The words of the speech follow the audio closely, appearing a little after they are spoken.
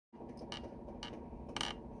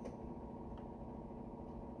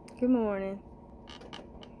Good morning.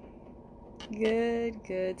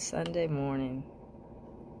 Good Sunday morning.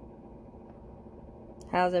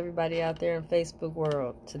 How's everybody out there in Facebook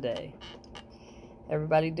world today?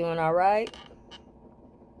 Everybody doing all right?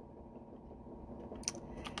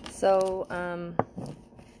 So, I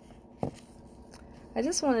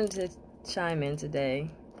just wanted to chime in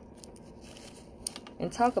today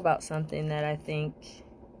and talk about something that I think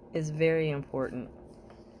is very important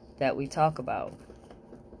that we talk about.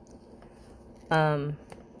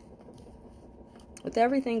 With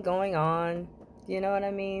everything going on, you know what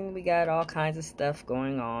I mean? We got all kinds of stuff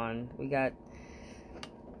going on. We got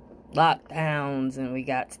lockdowns and we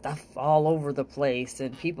got stuff all over the place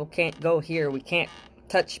and people can't go here. We can't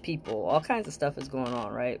touch people. All kinds of stuff is going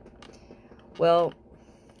on, right? Well,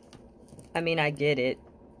 I mean, I get it.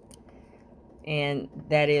 And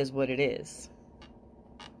that is what it is.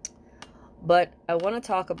 But I want to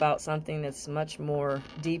talk about something that's much more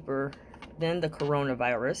deeper than the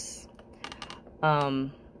coronavirus.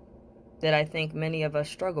 That I think many of us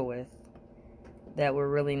struggle with, that we're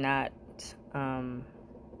really not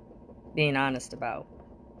being honest about.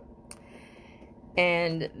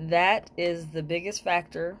 And that is the biggest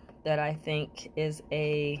factor that I think is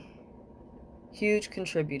a huge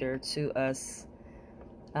contributor to us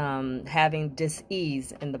having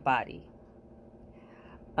dis-ease in the body.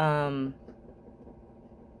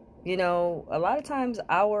 You know, a lot of times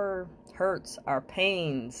our hurts, our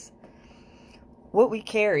pains, what we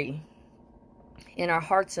carry in our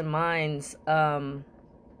hearts and minds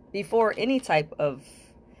before any type of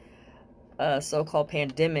so-called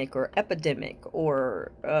pandemic or epidemic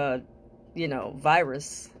or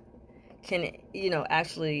virus can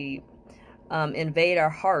actually invade our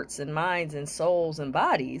hearts and minds and souls and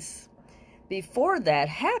bodies. Before that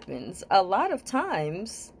happens, a lot of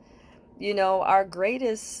times, our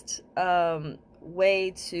greatest way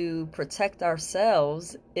to protect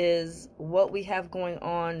ourselves is what we have going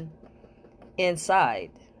on inside.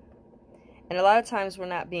 And a lot of times we're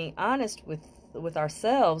not being honest with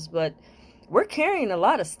ourselves, but we're carrying a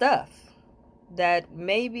lot of stuff that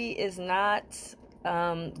maybe is not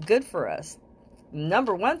good for us.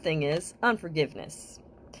 Number one thing is unforgiveness.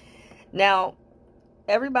 Now,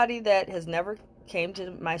 everybody that has never came to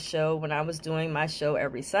my show, when I was doing my show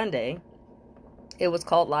every Sunday, it was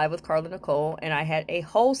called Live with Carla Nicole, and I had a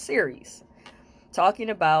whole series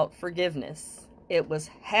talking about forgiveness. It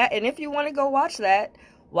was, and if you want to go watch that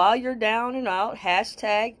while you're down and out,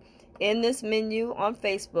 hashtag in this menu on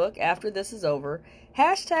Facebook after this is over,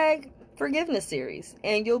 hashtag forgiveness series,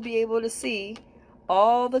 and you'll be able to see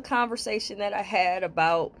all the conversation that I had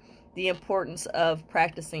about the importance of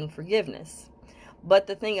practicing forgiveness. But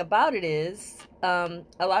the thing about it is, a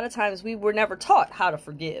lot of times we were never taught how to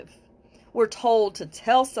forgive. We're told to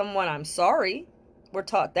tell someone I'm sorry. We're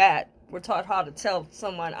taught that. We're taught how to tell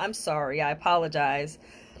someone I'm sorry, I apologize.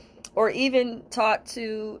 Or even taught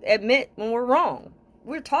to admit when we're wrong.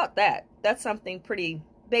 We're taught that. That's something pretty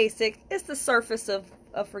basic. It's the surface of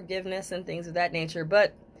forgiveness and things of that nature.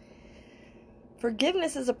 But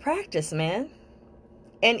forgiveness is a practice, man.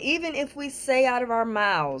 And even if we say out of our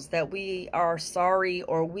mouths that we are sorry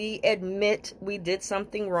or we admit we did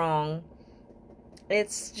something wrong,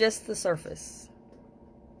 it's just the surface.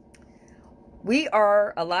 We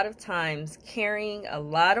are a lot of times carrying a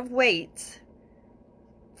lot of weight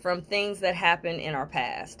from things that happened in our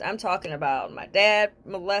past. I'm talking about my dad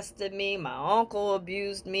molested me, my uncle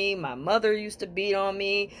abused me, my mother used to beat on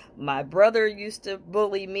me, my brother used to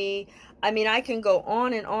bully me. I mean, I can go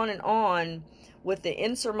on and on and on with the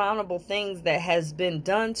insurmountable things that has been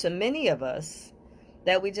done to many of us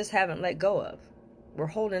that we just haven't let go of. We're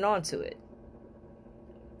holding on to it.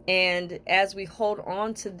 And as we hold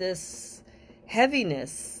on to this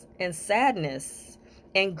heaviness and sadness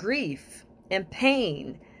and grief and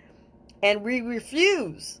pain, and we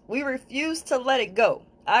refuse to let it go.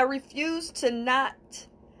 I refuse to not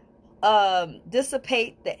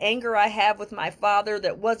dissipate the anger I have with my father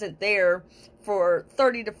that wasn't there for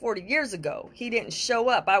 30 to 40 years ago. He didn't show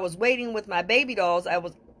up. I was waiting with my baby dolls. I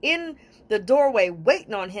was in the doorway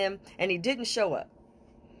waiting on him, and he didn't show up.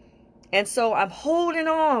 And so I'm holding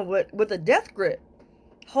on with a death grip.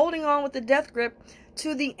 Holding on with the death grip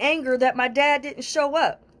to the anger that my dad didn't show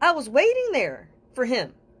up. I was waiting there for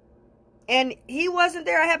him. And he wasn't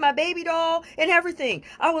there. I had my baby doll and everything.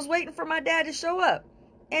 I was waiting for my dad to show up.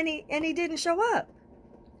 And he didn't show up.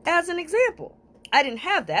 As an example. I didn't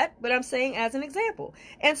have that, but I'm saying as an example.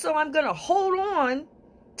 And so I'm going to hold on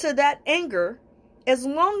to that anger as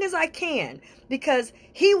long as I can. Because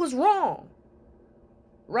he was wrong.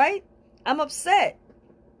 Right? I'm upset.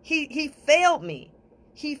 He failed me.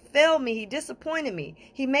 He failed me. He disappointed me.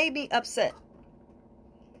 He made me upset.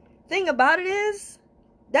 Thing about it is,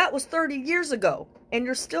 that was 30 years ago, and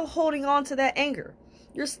you're still holding on to that anger.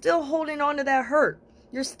 You're still holding on to that hurt.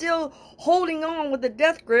 You're still holding on with the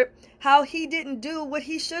death grip, how he didn't do what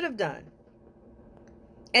he should have done.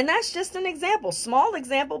 And that's just an example, small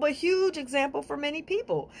example, but huge example for many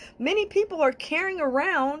people. Many people are carrying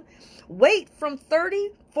around weight from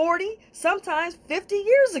 30, 40, sometimes 50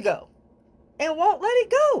 years ago and won't let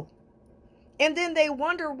it go. And then they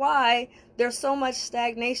wonder why there's so much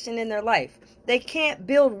stagnation in their life. They can't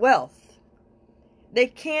build wealth. They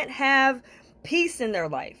can't have peace in their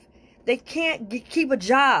life. They can't keep a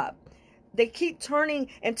job. They keep turning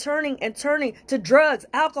and turning and turning to drugs,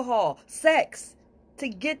 alcohol, sex, to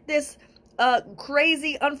get this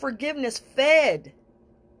crazy unforgiveness fed.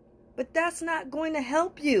 But that's not going to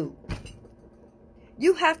help you.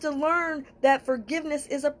 You have to learn that forgiveness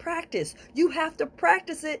is a practice. You have to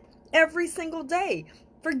practice it every single day.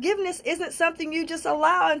 Forgiveness isn't something you just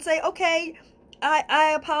allow and say, okay,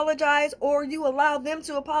 I apologize, or you allow them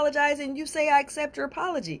to apologize and you say, I accept your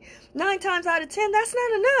apology. 9 times out of 10, that's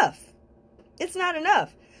not enough. It's not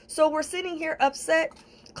enough. So we're sitting here upset,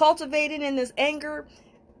 cultivated in this anger.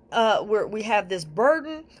 We have this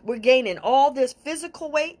burden. We're gaining all this physical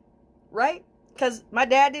weight, right? Because my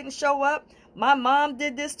dad didn't show up. My mom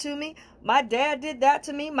did this to me. My dad did that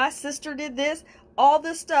to me. My sister did this. All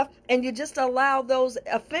this stuff. And you just allow those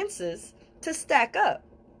offenses to stack up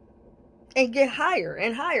and get higher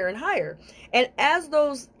and higher and higher. And as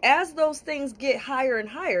those things get higher and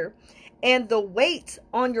higher, and the weight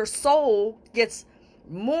on your soul gets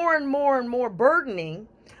more and more and more burdening,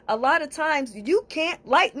 a lot of times you can't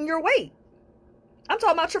lighten your weight. I'm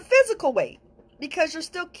talking about your physical weight, because you're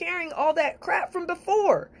still carrying all that crap from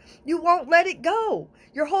before. You won't let it go.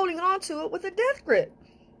 You're holding on to it with a death grip.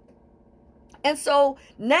 And so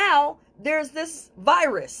now there's this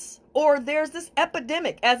virus, or there's this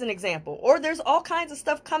epidemic, as an example, or there's all kinds of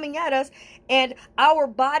stuff coming at us, and our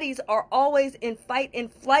bodies are always in fight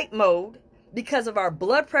and flight mode because of our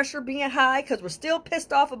blood pressure being high, because we're still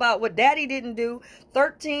pissed off about what daddy didn't do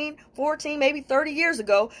 13, 14, maybe 30 years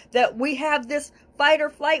ago, that we have this fight or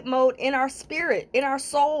flight mode in our spirit, in our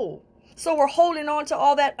soul. So we're holding on to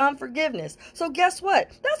all that unforgiveness. So guess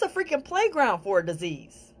what? That's a freaking playground for a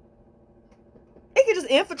disease. It can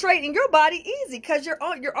just infiltrate in your body easy, because you're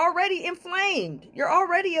already inflamed. You're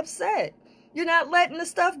already upset. You're not letting the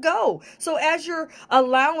stuff go. So as you're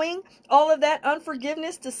allowing all of that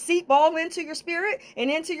unforgiveness to seep all into your spirit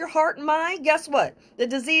and into your heart and mind, guess what? The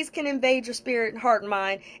disease can invade your spirit and heart and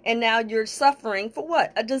mind, and now you're suffering for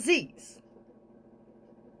what? A disease.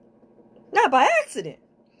 Not by accident.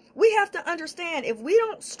 We have to understand, if we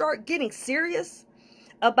don't start getting serious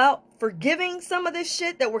about forgiving some of this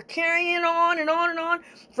shit that we're carrying on and on and on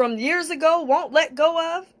from years ago, won't let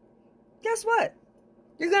go of, guess what?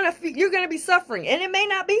 You're gonna be suffering. And it may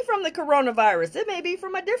not be from the coronavirus. It may be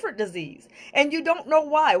from a different disease. And you don't know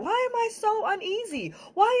why. Why am I so uneasy?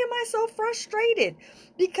 Why am I so frustrated?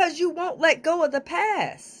 Because you won't let go of the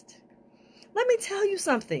past. Let me tell you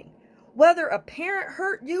something. Whether a parent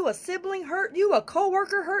hurt you, a sibling hurt you, a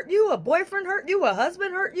coworker hurt you, a boyfriend hurt you, a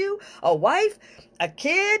husband hurt you, a wife, a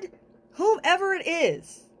kid, whomever it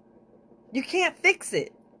is, you can't fix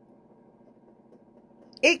it.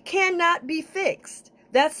 It cannot be fixed.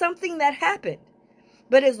 That's something that happened.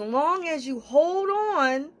 But as long as you hold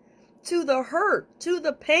on to the hurt, to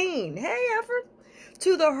the pain, hey, Effort,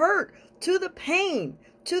 to the hurt, to the pain,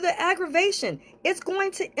 to the aggravation, it's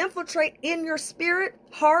going to infiltrate in your spirit,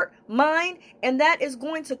 heart, mind, and that is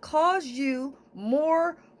going to cause you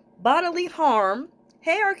more bodily harm.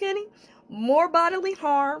 Hey, Arkenny, more bodily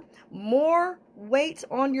harm, more weight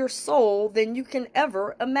on your soul than you can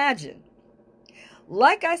ever imagine.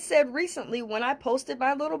 Like I said recently when I posted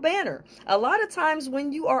my little banner, a lot of times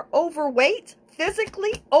when you are overweight,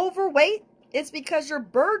 physically overweight, it's because you're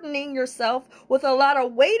burdening yourself with a lot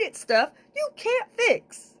of weighted stuff you can't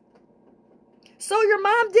fix. So your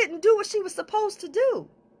mom didn't do what she was supposed to do.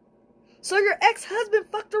 So your ex-husband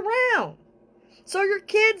fucked around. So your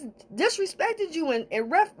kids disrespected you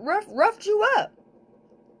and roughed you up.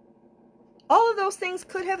 All of those things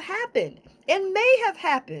could have happened and may have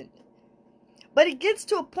happened. But it gets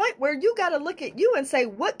to a point where you got to look at you and say,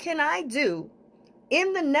 what can I do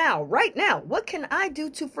in the now, right now? What can I do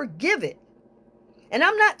to forgive it? And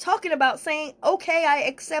I'm not talking about saying, okay, I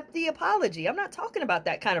accept the apology. I'm not talking about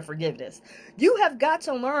that kind of forgiveness. You have got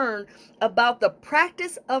to learn about the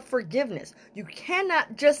practice of forgiveness. You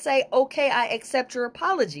cannot just say, okay, I accept your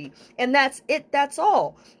apology, and that's it, that's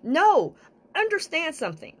all. No, understand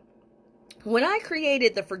something. When I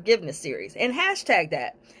created the forgiveness series, and hashtag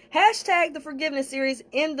that, hashtag the forgiveness series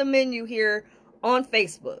in the menu here on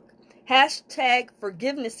Facebook, hashtag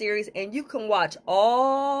forgiveness series, and you can watch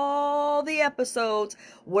all the episodes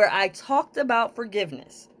where I talked about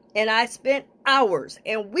forgiveness, and I spent hours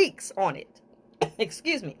and weeks on it.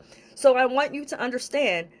 Excuse me. So I want you to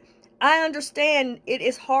understand, I understand it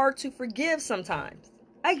is hard to forgive sometimes.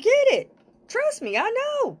 I get it. Trust me, I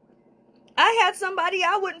know. I had somebody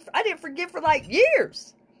I didn't forgive for like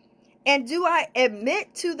years. And do I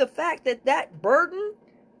admit to the fact that that burden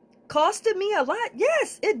costed me a lot?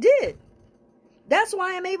 Yes, it did. That's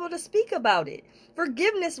why I'm able to speak about it.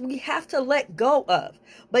 Forgiveness, we have to let go of.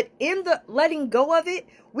 But in the letting go of it,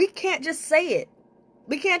 we can't just say it.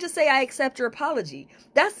 We can't just say, I accept your apology.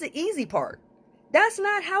 That's the easy part. That's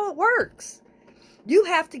not how it works. You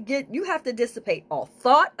have to dissipate all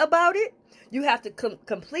thought about it. You have to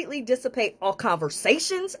completely dissipate all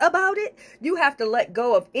conversations about it. You have to let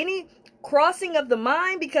go of any crossing of the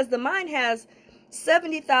mind, because the mind has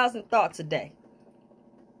 70,000 thoughts a day.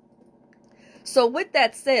 So with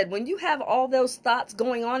that said, when you have all those thoughts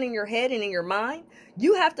going on in your head and in your mind,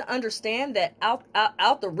 you have to understand that out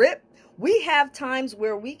the rip, we have times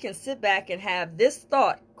where we can sit back and have this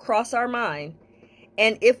thought cross our mind.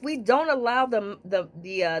 And if we don't allow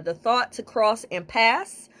the thought to cross and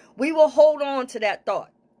pass, we will hold on to that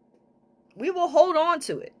thought. We will hold on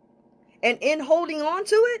to it. And in holding on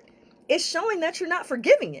to it, it's showing that you're not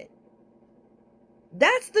forgiving it.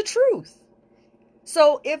 That's the truth.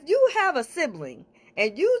 So if you have a sibling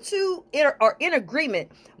and you two are in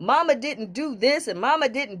agreement, mama didn't do this and mama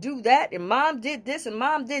didn't do that, and mom did this and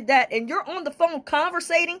mom did that, and you're on the phone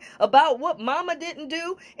conversating about what mama didn't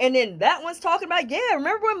do, and then that one's talking about, yeah,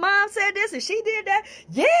 remember when mom said this and she did that?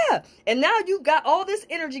 Yeah. And now you got all this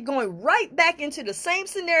energy going right back into the same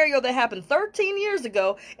scenario that happened 13 years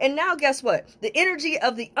ago. And now guess what? The energy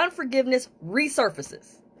of the unforgiveness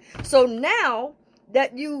resurfaces. So now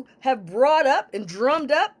that you have brought up and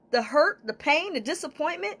drummed up the hurt, the pain, the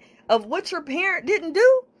disappointment of what your parent didn't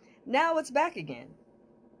do, now it's back again.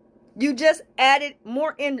 You just added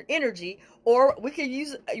more energy, or we can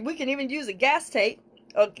even use a gasoline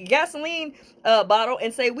bottle,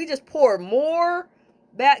 and say we just pour more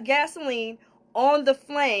gasoline on the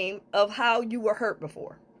flame of how you were hurt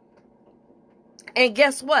before. And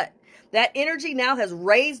guess what? That energy now has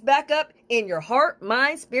raised back up in your heart,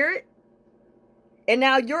 mind, spirit. And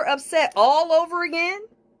now you're upset all over again.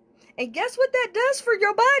 And guess what that does for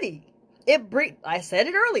your body? I said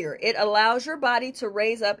it earlier, it allows your body to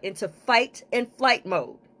raise up into fight and flight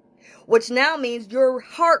mode, which now means your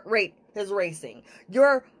heart rate is racing.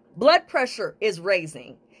 Your blood pressure is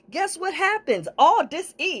raising. Guess what happens? All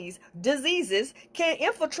diseases can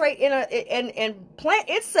infiltrate and plant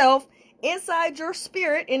itself inside your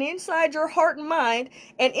spirit and inside your heart and mind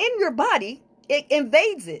and in your body. It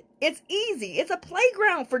invades it. It's easy. It's a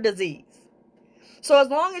playground for disease. So as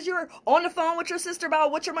long as you're on the phone with your sister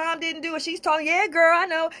about what your mom didn't do, and she's talking, yeah, girl, I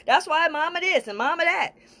know. That's why mama this and mama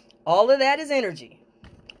that. All of that is energy.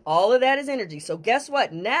 All of that is energy. So guess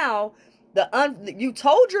what? Now, you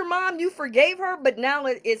told your mom you forgave her, but now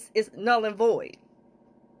it's null and void.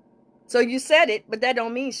 So you said it, but that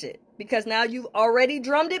don't mean shit. Because now you've already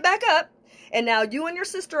drummed it back up. And now you and your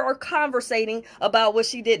sister are conversating about what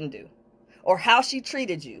she didn't do, or how she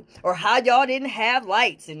treated you, or how y'all didn't have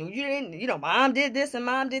lights, and you didn't, mom did this and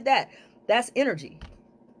mom did that. That's energy.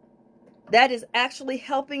 That is actually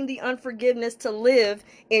helping the unforgiveness to live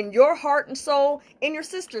in your heart and soul, in your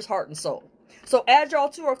sister's heart and soul. So as y'all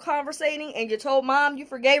two are conversating and you told mom you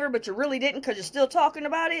forgave her, but you really didn't because you're still talking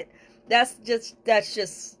about it, that's just,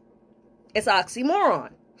 it's oxymoron.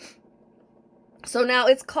 So now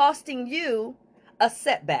it's costing you a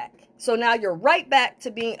setback. So now you're right back to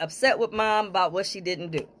being upset with mom about what she didn't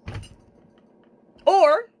do.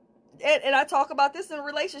 Or, and I talk about this in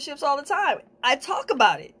relationships all the time. I talk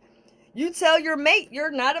about it. You tell your mate you're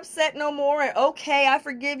not upset no more, and okay, I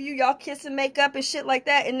forgive you. Y'all kiss and make up and shit like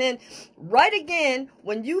that. And then right again,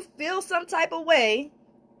 when you feel some type of way,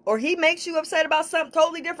 or he makes you upset about something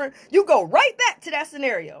totally different, you go right back to that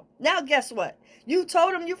scenario. Now guess what? You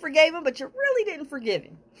told him you forgave him, but you really didn't forgive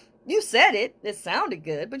him. You said it sounded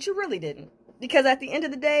good, but you really didn't. Because at the end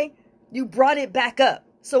of the day, you brought it back up.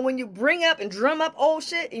 So when you bring up and drum up old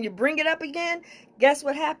shit and you bring it up again, guess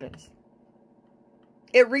what happens?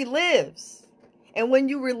 It relives. And when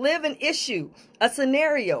you relive an issue, a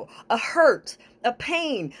scenario, a hurt, a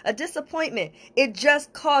pain, a disappointment, it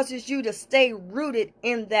just causes you to stay rooted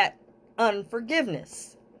in that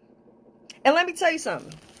unforgiveness. And let me tell you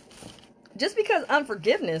something. Just because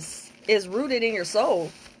unforgiveness is rooted in your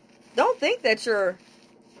soul, don't think that you're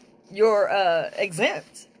you're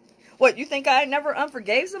exempt. What, you think I never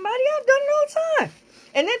unforgave somebody? I've done it all the time.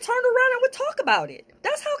 And then turned around and would talk about it.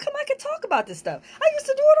 That's how come I could talk about this stuff. I used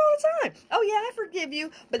to do it all the time. Oh yeah, I forgive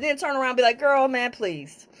you. But then turn around and be like, girl, man,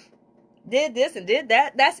 please. Did this and did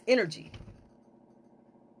that. That's energy.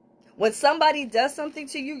 When somebody does something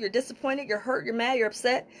to you, you're disappointed, you're hurt, you're mad, you're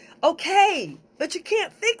upset. Okay, but you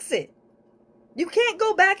can't fix it. You can't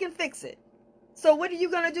go back and fix it. So what are you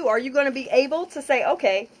going to do? Are you going to be able to say,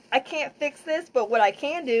 okay, I can't fix this, but what I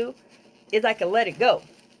can do is I can let it go.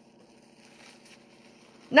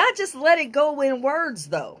 Not just let it go in words,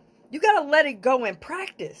 though. You got to let it go in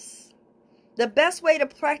practice. The best way to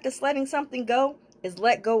practice letting something go is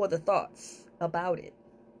let go of the thoughts about it.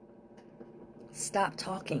 Stop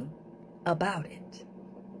talking about it.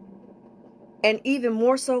 And even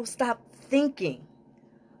more so, stop thinking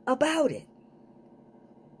about it.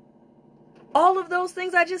 All of those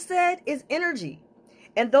things I just said is energy.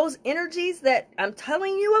 And those energies that I'm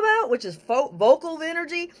telling you about, which is vocal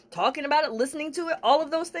energy, talking about it, listening to it, all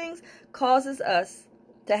of those things causes us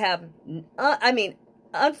to have,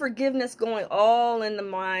 unforgiveness going all in the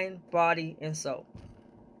mind, body, and soul.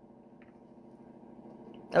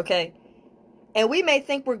 Okay? And we may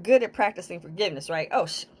think we're good at practicing forgiveness, right? Oh,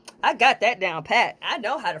 I got that down pat. I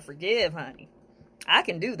know how to forgive, honey. I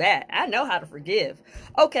can do that. I know how to forgive.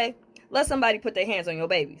 Okay, let somebody put their hands on your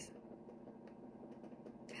babies.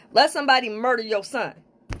 Let somebody murder your son,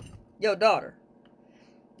 your daughter.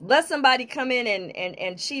 Let somebody come in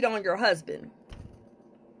and cheat on your husband.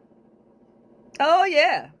 Oh,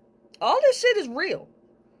 yeah. All this shit is real.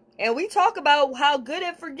 And we talk about how good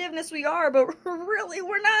at forgiveness we are, but really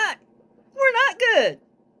we're not. We're not good.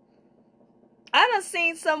 I done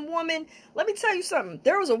seen some woman. Let me tell you something.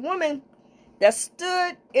 There was a woman that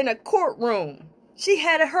stood in a courtroom. She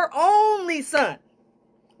had her only son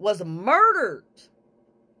was murdered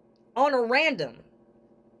on a random.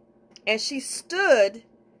 And she stood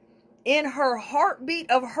in her heartbeat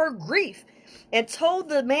of her grief and told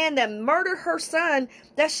the man that murdered her son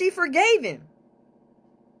that she forgave him.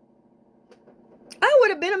 I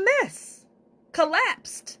would have been a mess.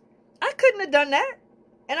 Collapsed. I couldn't have done that.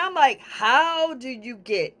 And I'm like, how do you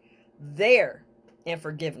get there in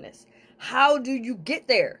forgiveness? How do you get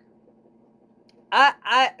there?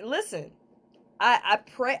 Listen, I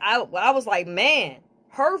pray. I was like, man,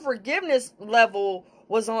 her forgiveness level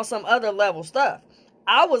was on some other level stuff.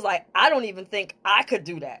 I was like, I don't even think I could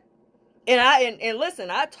do that. And listen,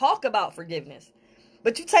 I talk about forgiveness,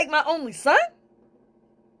 but you take my only son?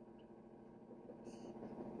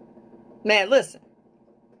 Man, listen.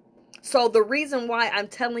 So the reason why I'm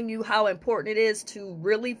telling you how important it is to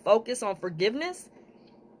really focus on forgiveness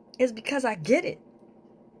is because I get it.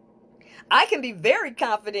 I can be very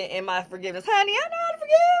confident in my forgiveness. Honey, I know how to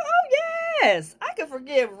forgive. Oh, yes. I can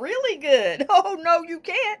forgive really good. Oh, no, you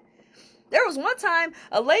can't. There was one time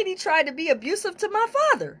a lady tried to be abusive to my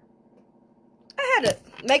father. I had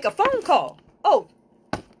to make a phone call. Oh,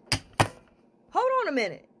 hold on a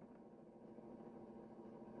minute.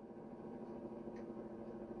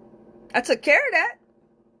 I took care of that.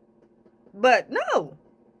 But no,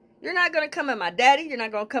 you're not going to come at my daddy. You're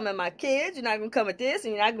not going to come at my kids. You're not going to come at this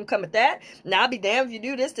and you're not going to come at that. Now I'll be damned if you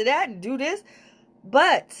do this to that and do this.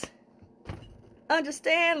 But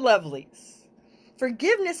understand, lovelies,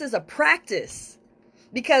 forgiveness is a practice.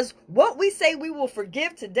 Because what we say we will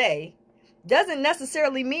forgive today doesn't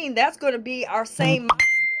necessarily mean that's going to be our same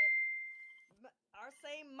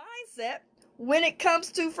mindset when it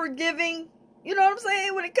comes to forgiving. You know what I'm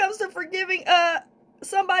saying? When it comes to forgiving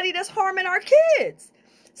somebody that's harming our kids,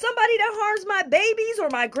 somebody that harms my babies or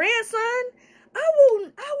my grandson, I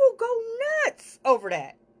will go nuts over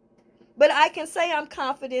that. But I can say I'm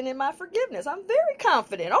confident in my forgiveness. I'm very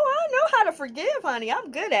confident. Oh, I know how to forgive, honey.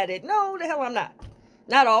 I'm good at it. No, the hell I'm not.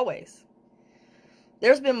 Not always.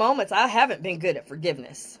 There's been moments I haven't been good at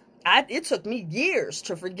forgiveness. It took me years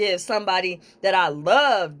to forgive somebody that I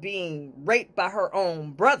loved being raped by her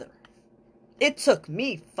own brother. It took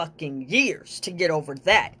me fucking years to get over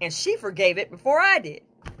that. And she forgave it before I did.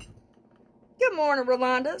 Good morning,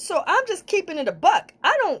 Rolanda. So I'm just keeping it a buck.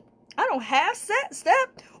 I don't half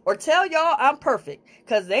step or tell y'all I'm perfect.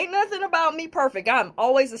 Because there ain't nothing about me perfect. I'm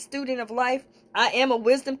always a student of life. I am a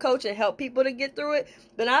wisdom coach and help people to get through it.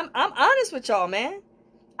 But I'm honest with y'all, man.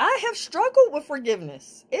 I have struggled with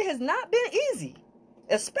forgiveness. It has not been easy.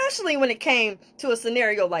 Especially when it came to a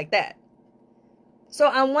scenario like that. So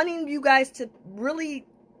I'm wanting you guys to really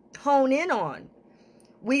hone in on.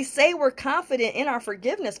 We say we're confident in our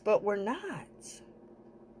forgiveness, but we're not.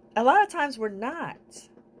 A lot of times we're not.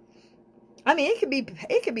 I mean, it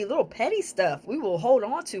could be little petty stuff we will hold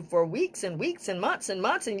on to for weeks and weeks and months and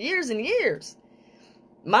months and years.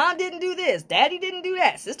 Mom didn't do this, daddy didn't do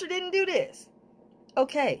that, sister didn't do this.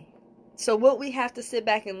 Okay. So what we have to sit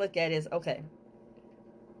back and look at is, okay,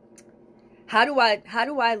 how do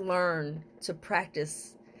I learn to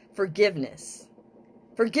practice forgiveness?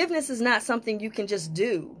 Forgiveness is not something you can just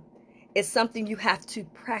do. It's something you have to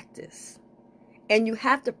practice. And you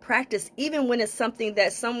have to practice even when it's something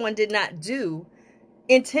that someone did not do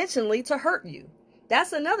intentionally to hurt you.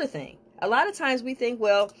 That's another thing. A lot of times we think,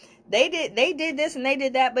 well, they did this and they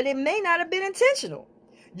did that, but it may not have been intentional.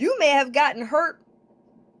 You may have gotten hurt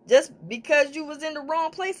just because you was in the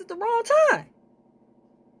wrong place at the wrong time.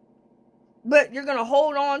 But you're going to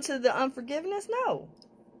hold on to the unforgiveness? No.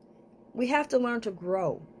 We have to learn to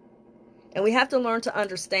grow. And we have to learn to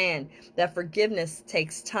understand that forgiveness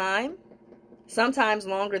takes time, sometimes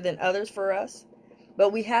longer than others for us.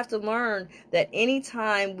 But we have to learn that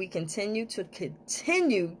anytime we continue to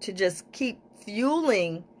just keep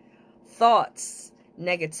fueling thoughts,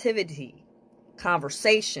 negativity,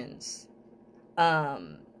 conversations,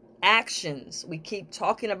 actions, we keep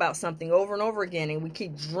talking about something over and over again, and we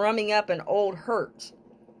keep drumming up an old hurt,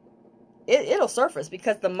 it'll surface,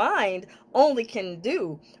 because the mind only can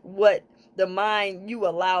do what you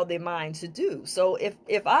allow the mind to do. So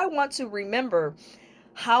if I want to remember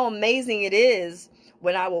how amazing it is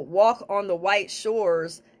when I would walk on the white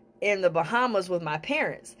shores in the Bahamas with my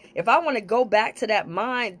parents, if I want to go back to that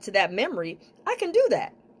memory, I can do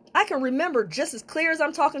that. I can remember just as clear as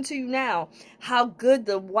I'm talking to you now how good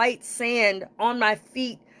the white sand on my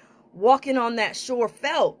feet walking on that shore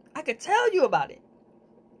felt. I could tell you about it.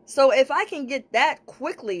 So if I can get that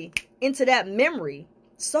quickly into that memory,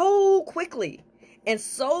 so quickly, and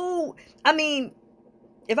so, I mean,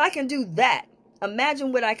 if I can do that,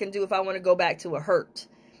 imagine what I can do if I want to go back to a hurt,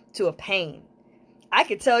 to a pain. I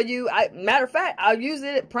could tell you, matter of fact, I'll use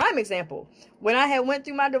it, prime example. When I had went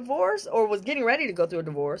through my divorce, or was getting ready to go through a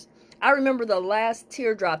divorce, I remember the last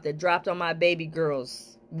teardrop that dropped on my baby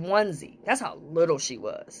girl's onesie. That's how little she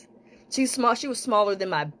was. She's small. She was smaller than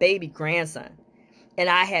my baby grandson. And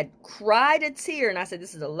I had cried a tear, and I said,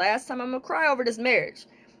 this is the last time I'm going to cry over this marriage.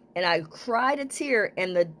 And I cried a tear,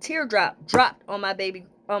 and the teardrop dropped on my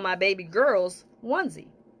baby girl's onesie.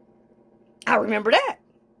 I remember that.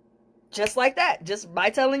 Just like that. Just by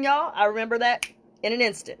telling y'all, I remember that in an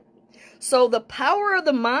instant. So the power of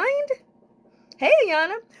the mind, hey,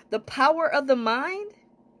 Ayana, the power of the mind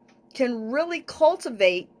can really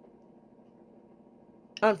cultivate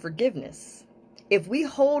unforgiveness. If we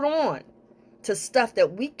hold on to stuff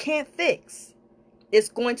that we can't fix, it's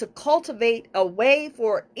going to cultivate a way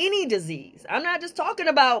for any disease. I'm not just talking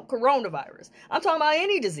about coronavirus. I'm talking about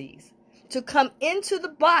any disease to come into the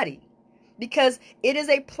body, because it is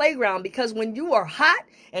a playground. Because when you are hot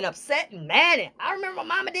and upset and mad, and I remember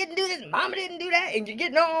mama didn't do this, mama didn't do that, and you're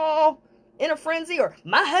getting all in a frenzy, or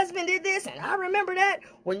my husband did this, and I remember that.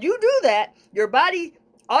 When you do that, your body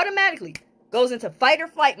automatically goes into fight or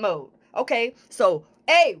flight mode. Okay, so,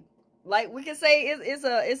 hey, like we can say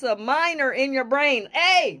it's a minor in your brain.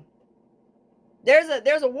 Hey,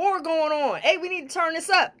 there's a war going on. Hey, we need to turn this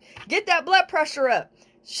up. Get that blood pressure up.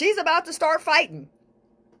 She's about to start fighting.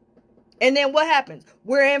 And then what happens?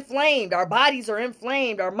 We're inflamed. Our bodies are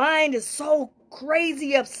inflamed. Our mind is so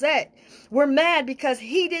crazy upset. We're mad because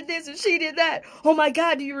he did this and she did that. Oh my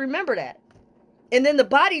God, do you remember that? And then the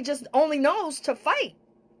body just only knows to fight.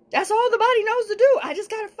 That's all the body knows to do. I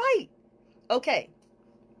just got to fight. Okay.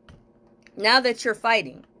 Now that you're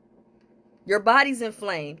fighting, your body's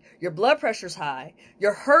inflamed, your blood pressure's high,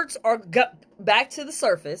 your hurts are back to the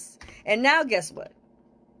surface, and now guess what?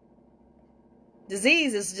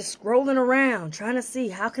 Disease is just scrolling around, trying to see,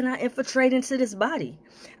 how can I infiltrate into this body?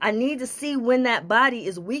 I need to see when that body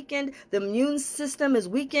is weakened, the immune system is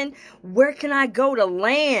weakened. Where can I go to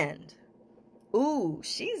land? Ooh,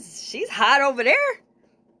 she's hot over there.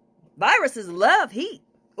 Viruses love heat.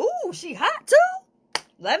 Ooh, she hot too.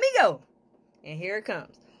 Let me go. And here it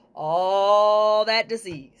comes. All that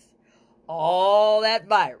disease, all that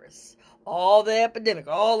virus, all the epidemic,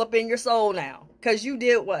 all up in your soul now. Because you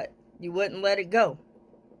did what? You wouldn't let it go.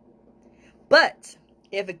 But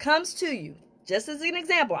if it comes to you, just as an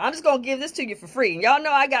example, I'm just going to give this to you for free. And y'all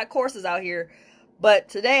know I got courses out here. But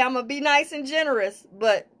today I'm going to be nice and generous.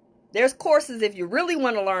 But there's courses if you really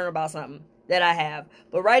want to learn about something that I have.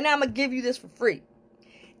 But right now I'm going to give you this for free.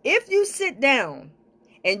 If you sit down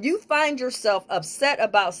and you find yourself upset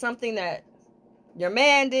about something that your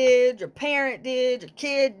man did, your parent did, your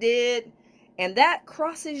kid did, and that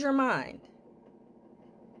crosses your mind,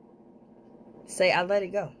 say, I let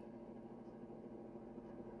it go.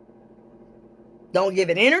 Don't give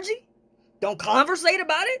it energy. Don't conversate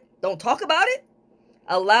about it. Don't talk about it.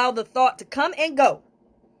 Allow the thought to come and go.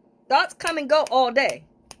 Thoughts come and go all day.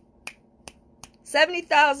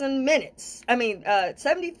 70,000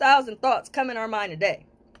 thoughts come in our mind a day.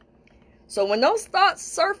 So when those thoughts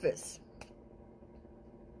surface,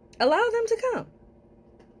 allow them to come,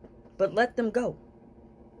 but let them go.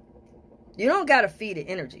 You don't got to feed it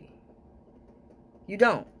energy. You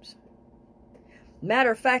don't.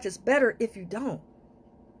 Matter of fact, it's better if you don't.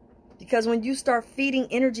 Because when you start feeding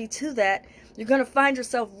energy to that, you're going to find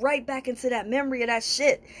yourself right back into that memory of that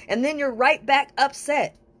shit. And then you're right back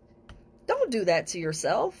upset. Don't do that to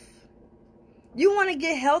yourself. You want to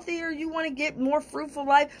get healthier. You want to get more fruitful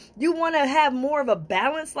life. You want to have more of a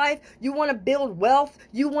balanced life. You want to build wealth.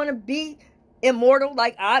 You want to be immortal.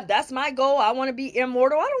 That's my goal. I want to be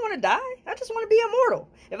immortal. I don't want to die. I just want to be immortal.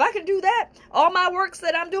 If I can do that, all my works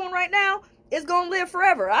that I'm doing right now is going to live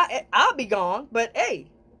forever. I'll be gone. But hey,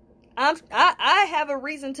 I have a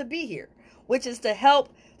reason to be here, which is to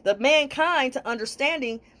help the mankind to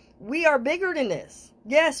understanding we are bigger than this.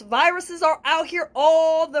 Yes, viruses are out here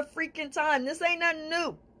all the freaking time. This ain't nothing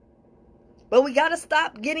new. But we got to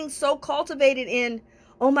stop getting so cultivated in,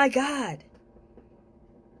 oh my God,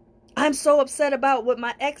 I'm so upset about what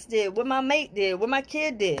my ex did, what my mate did, what my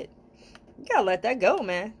kid did. You got to let that go,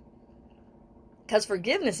 man. Because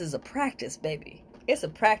forgiveness is a practice, baby. It's a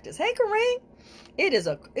practice. Hey, Kareem, it is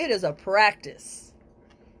a practice.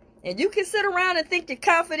 And you can sit around and think you're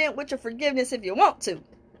confident with your forgiveness if you want to.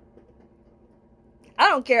 I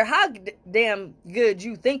don't care how damn good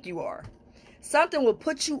you think you are. Something will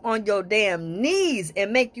put you on your damn knees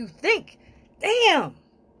and make you think, damn,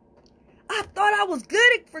 I thought I was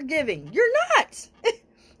good at forgiving. You're not.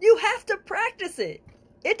 You have to practice it.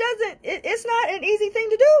 It's not an easy thing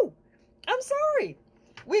to do. I'm sorry.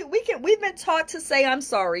 We've been taught to say I'm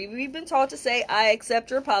sorry. We've been taught to say I accept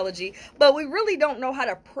your apology, but we really don't know how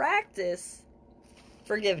to practice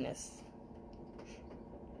forgiveness.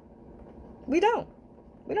 We don't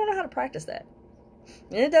know how to practice that.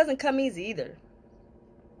 And it doesn't come easy either.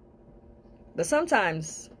 But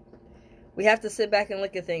sometimes we have to sit back and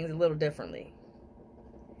look at things a little differently.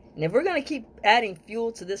 And if we're going to keep adding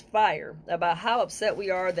fuel to this fire about how upset we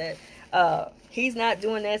are that he's not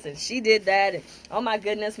doing this and she did that, and oh my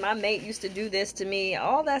goodness, my mate used to do this to me,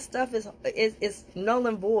 all that stuff is null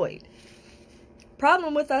and void.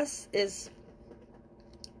 Problem with us is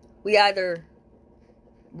we either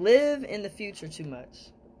live in the future too much,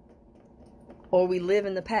 or we live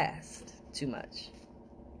in the past too much.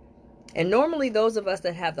 And normally those of us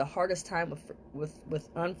that have the hardest time with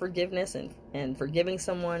unforgiveness and forgiving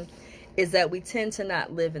someone is that we tend to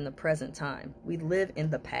not live in the present time. We live in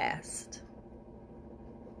the past.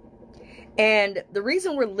 And the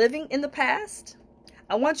reason we're living in the past,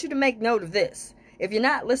 I want you to make note of this. If you're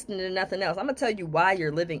not listening to nothing else, I'm going to tell you why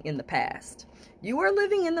you're living in the past. You are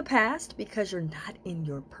living in the past because you're not in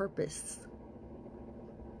your purpose.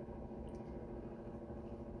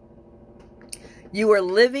 You are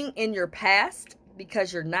living in your past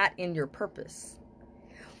because you're not in your purpose.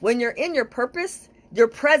 When you're in your purpose, you're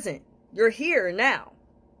present. You're here now.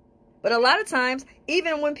 But a lot of times,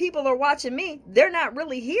 even when people are watching me, they're not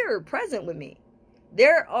really here present with me.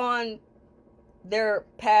 They're on their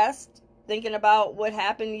past, thinking about what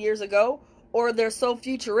happened years ago, or they're so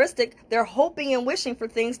futuristic, they're hoping and wishing for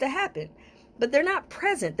things to happen. But they're not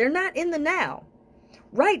present. They're not in the now.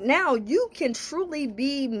 Right now, you can truly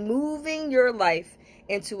be moving your life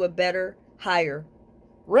into a better, higher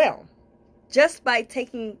realm. Just by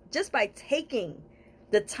taking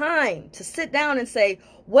the time to sit down and say,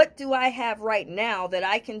 what do I have right now that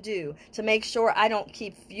I can do to make sure I don't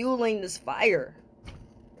keep fueling this fire?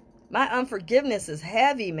 My unforgiveness is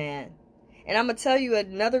heavy, man. And I'm going to tell you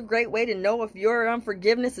another great way to know if your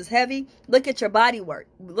unforgiveness is heavy. Look at your body weight.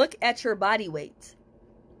 Look at your body weight.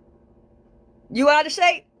 You out of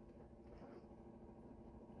shape?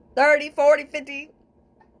 30, 40, 50,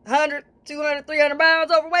 100, 200, 300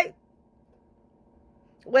 pounds overweight?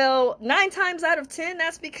 Well, 9 times out of 10,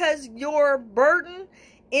 that's because your burden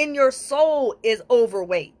in your soul is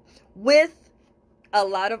overweight with a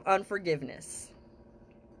lot of unforgiveness.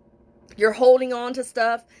 You're holding on to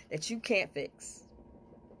stuff that you can't fix.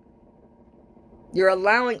 You're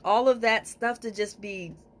allowing all of that stuff to just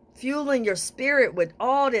be fueling your spirit with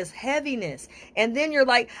all this heaviness. And then you're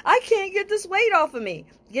like, I can't get this weight off of me.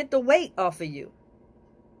 Get the weight off of you.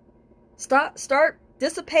 Start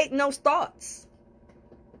dissipating those thoughts.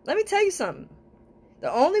 Let me tell you something.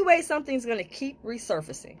 The only way something's going to keep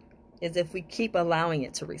resurfacing is if we keep allowing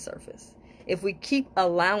it to resurface. If we keep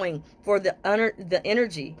allowing for the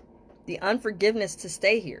energy, the unforgiveness to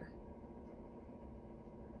stay here.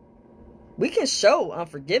 We can show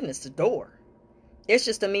unforgiveness the door. It's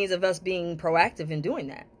just a means of us being proactive in doing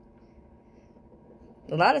that.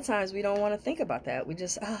 A lot of times we don't want to think about that. We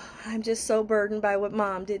just, oh, I'm just so burdened by what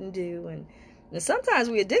mom didn't do. And sometimes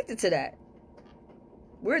we're addicted to that.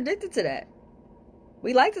 We're addicted to that.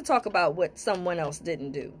 We like to talk about what someone else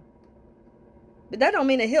didn't do. But that don't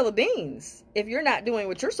mean a hill of beans if you're not doing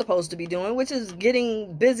what you're supposed to be doing, which is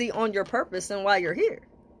getting busy on your purpose and why you're here.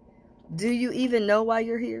 Do you even know why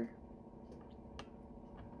you're here?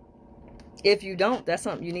 If you don't, that's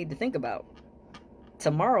something you need to think about.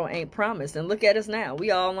 Tomorrow ain't promised. And look at us now. We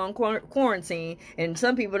all on quarantine, and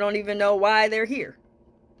some people don't even know why they're here.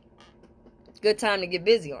 Good time to get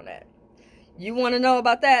busy on that. You want to know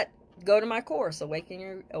about that? Go to my course,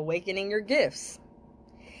 Awakening Your Gifts.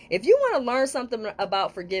 If you want to learn something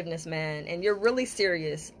about forgiveness, man, and you're really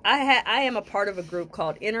serious, I am a part of a group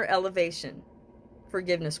called Inner Elevation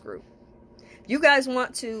Forgiveness Group. You guys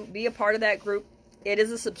want to be a part of that group? It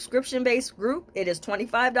is a subscription-based group. It is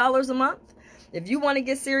 $25 a month. If you want to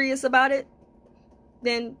get serious about it,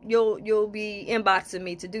 then you'll be inboxing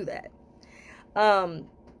me to do that.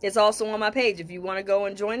 It's also on my page. If you want to go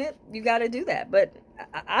and join it, you got to do that. But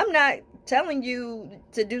I'm not telling you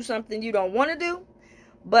to do something you don't want to do.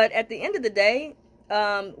 But at the end of the day,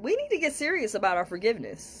 we need to get serious about our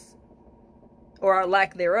forgiveness, or our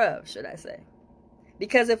lack thereof, should I say.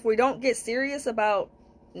 Because if we don't get serious about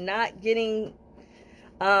not getting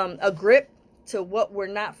a grip to what we're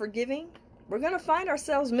not forgiving, we're going to find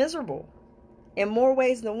ourselves miserable in more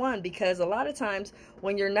ways than one. Because a lot of times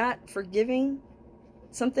when you're not forgiving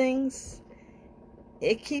some things,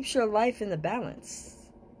 it keeps your life in the balance.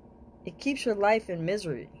 It keeps your life in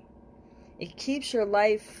misery. It keeps your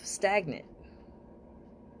life stagnant.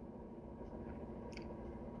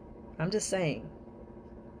 I'm just saying.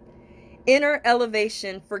 Inner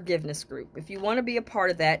Elevation Forgiveness Group. If you want to be a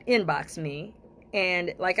part of that, inbox me.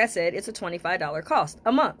 And like I said, it's a $25 cost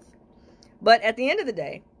a month. But at the end of the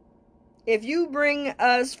day, if you bring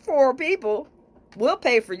us 4 people, we'll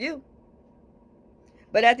pay for you.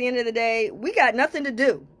 But at the end of the day, we got nothing to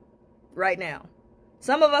do right now.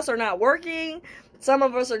 Some of us are not working. Some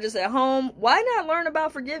of us are just at home. Why not learn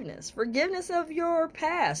about forgiveness? Forgiveness of your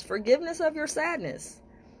past. Forgiveness of your sadness.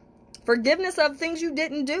 Forgiveness of things you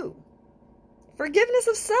didn't do. Forgiveness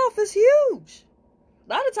of self is huge.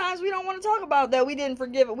 A lot of times we don't want to talk about that. We didn't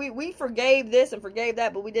forgive it. We forgave this and forgave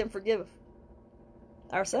that, but we didn't forgive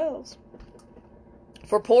ourselves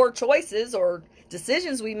for poor choices or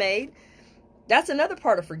decisions we made. That's another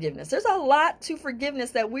part of forgiveness. There's a lot to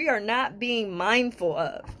forgiveness that we are not being mindful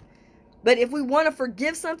of. But if we want to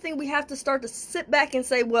forgive something, we have to start to sit back and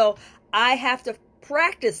say, well, I have to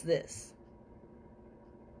practice this.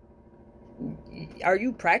 Are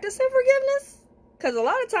you practicing forgiveness? Because a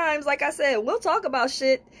lot of times, like I said, we'll talk about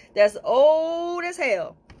shit that's old as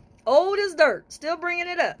hell. Old as dirt. Still bringing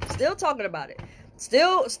it up. Still talking about it.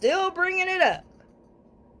 Still bringing it up.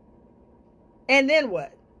 And then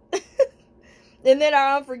what? And then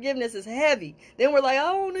our unforgiveness is heavy. Then we're like,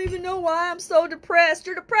 I don't even know why I'm so depressed.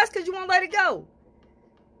 You're depressed because you won't let it go.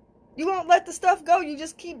 You won't let the stuff go. You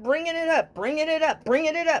just keep bringing it up, bringing it up,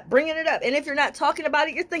 bringing it up, bringing it up. And if you're not talking about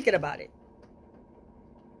it, you're thinking about it.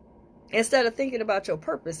 Instead of thinking about your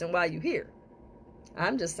purpose and why you're here.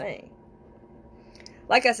 I'm just saying.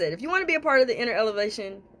 Like I said, if you want to be a part of the Inner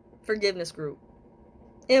Elevation Forgiveness Group,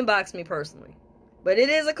 inbox me personally. But it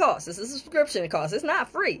is a cost. It's a subscription cost. It's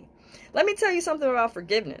not free. Let me tell you something about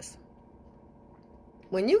forgiveness.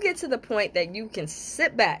 When you get to the point that you can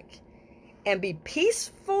sit back and be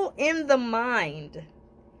peaceful in the mind,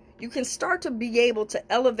 you can start to be able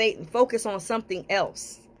to elevate and focus on something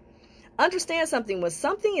else. Understand something. When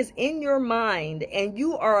something is in your mind and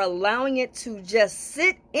you are allowing it to just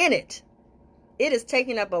sit in it, it is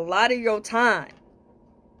taking up a lot of your time.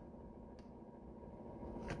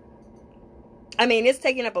 I mean, it's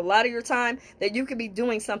taking up a lot of your time that you could be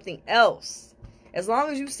doing something else. As long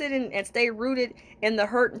as you sit in and stay rooted in the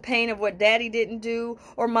hurt and pain of what daddy didn't do,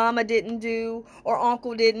 or mama didn't do, or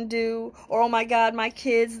uncle didn't do, or oh my God, my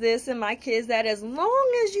kids this and my kids that. As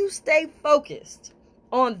long as you stay focused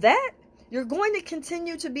on that, you're going to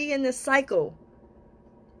continue to be in this cycle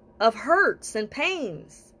of hurts and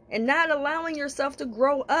pains and not allowing yourself to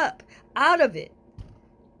grow up out of it.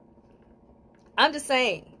 I'm just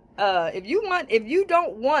saying. If you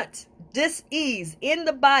don't want dis-ease in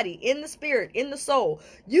the body, in the spirit, in the soul,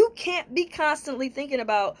 you can't be constantly thinking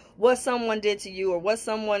about what someone did to you or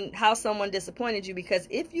how someone disappointed you, because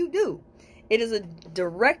if you do, it is a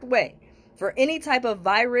direct way for any type of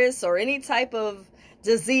virus or any type of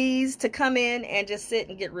disease to come in and just sit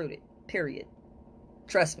and get rooted. Period.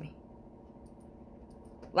 Trust me.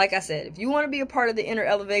 Like I said, if you want to be a part of the Inner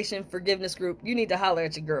Elevation Forgiveness group, you need to holler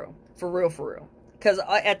at your girl. For real, for real. Because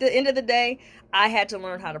at the end of the day, I had to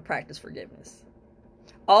learn how to practice forgiveness.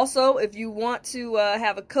 Also, if you want to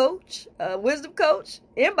have a coach, a wisdom coach,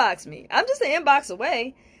 inbox me. I'm just an inbox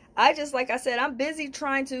away. Like I said, I'm busy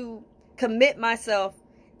trying to commit myself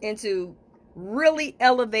into really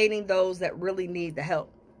elevating those that really need the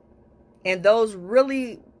help. And those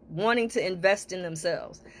really wanting to invest in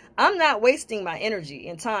themselves. I'm not wasting my energy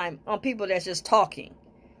and time on people that's just talking.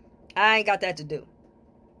 I ain't got that to do.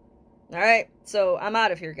 All right? So I'm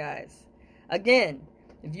out of here, guys. Again,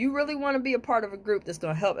 if you really want to be a part of a group that's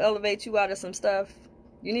going to help elevate you out of some stuff,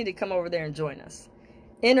 you need to come over there and join us.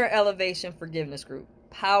 Inner Elevation Forgiveness Group.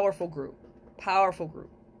 Powerful group. Powerful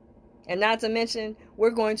group. And not to mention,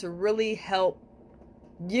 we're going to really help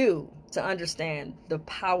you to understand the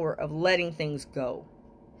power of letting things go.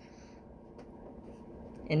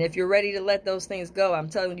 And if you're ready to let those things go, I'm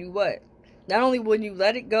telling you what, not only when you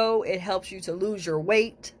let it go, it helps you to lose your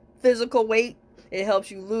weight, physical weight. It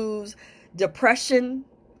helps you lose depression,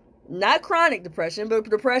 not chronic depression, but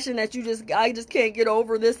depression that I just can't get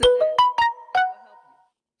over this and that. It will help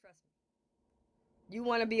you. Trust me. You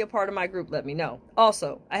want to be a part of my group, let me know.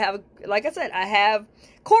 Also, like I said, I have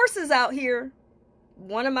courses out here.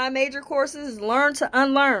 One of my major courses is Learn to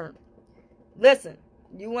Unlearn. Listen.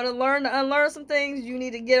 You want to learn to unlearn some things, you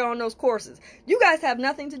need to get on those courses. You guys have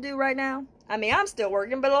nothing to do right now. I mean, I'm still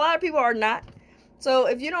working, but a lot of people are not. So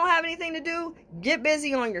if you don't have anything to do, get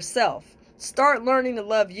busy on yourself. Start learning to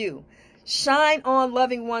love you. Shine on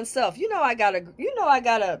loving oneself. I got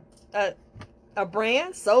a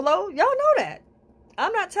brand, Solo. Y'all know that.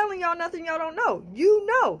 I'm not telling y'all nothing y'all don't know. You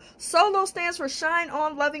know. Solo stands for Shine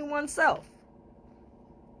on Loving Oneself.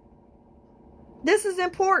 This is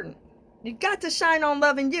important. You got to shine on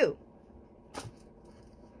loving you.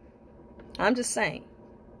 I'm just saying.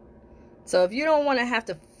 So if you don't want to have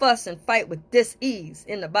to fuss and fight with dis-ease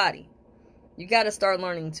in the body, you got to start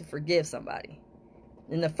learning to forgive somebody.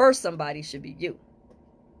 And the first somebody should be you.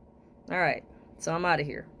 All right. So I'm out of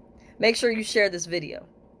here. Make sure you share this video.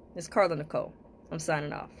 It's Carla Nicole. I'm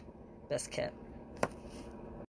signing off. Best kept.